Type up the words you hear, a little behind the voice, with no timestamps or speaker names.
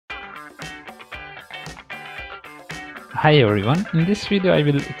Hi everyone, in this video I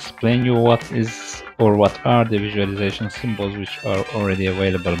will explain you what are the visualization symbols which are already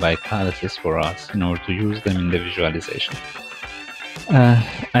available by CODESYS for us in order to use them in the visualization. I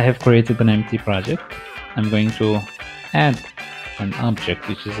have created an empty project. I'm going to add an object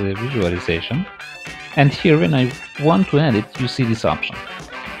which is a visualization, and here when I want to add it, you see this option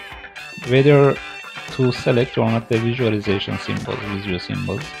whether to select or not the visualization symbols,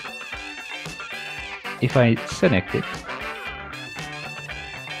 VisuSymbols. If I select it,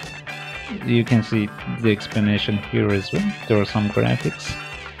 you can see the explanation here as well. There are some graphics,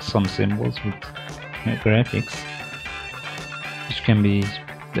 some symbols with graphics which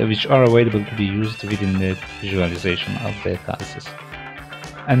are available to be used within the visualization of the CODESYS.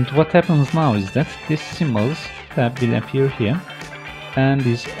 And what happens now is that these symbols tab will appear here, and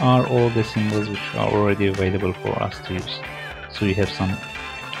these are all the symbols which are already available for us to use. So we have some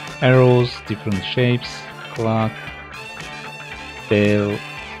arrows, different shapes, clock, bell,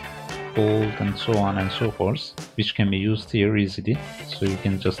 bolt, and so on and so forth, which can be used here easily. So you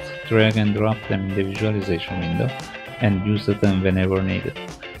can just drag and drop them in the visualization window and use them whenever needed.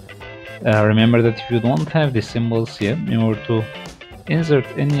 Remember that if you don't have the symbols here, in order to insert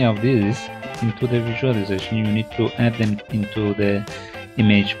any of these into the visualization, you need to add them into the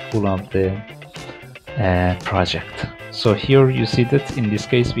image pool of the project. So here you see that in this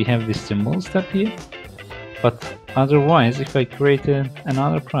case we have the symbols tab here, but otherwise if I create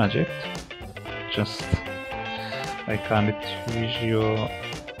another project, I call it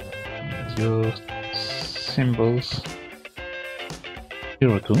VisuSymbols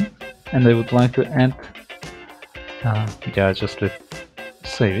 02, and I would like to add let's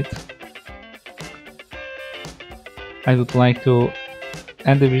save it. I would like to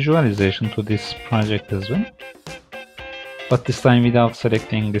add the visualization to this project as well, but this time without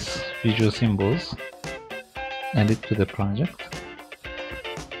selecting this VisuSymbols. Add it to the project,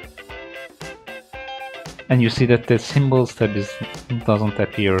 and you see that the symbols tab doesn't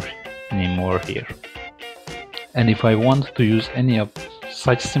appear anymore here. And if I want to use any of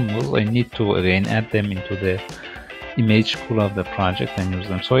such symbols, I need to again add them into the image pool of the project and use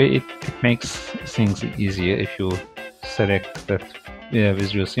them. So it makes things easier if you select that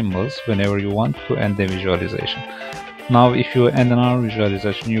VisuSymbols whenever you want to end the visualization. Now if you end another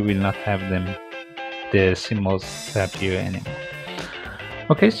visualization, you will not have the symbols tab here anymore.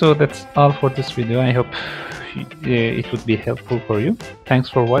 Okay, so that's all for this video. I hope it would be helpful for you. Thanks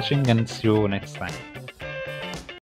for watching, and see you next time.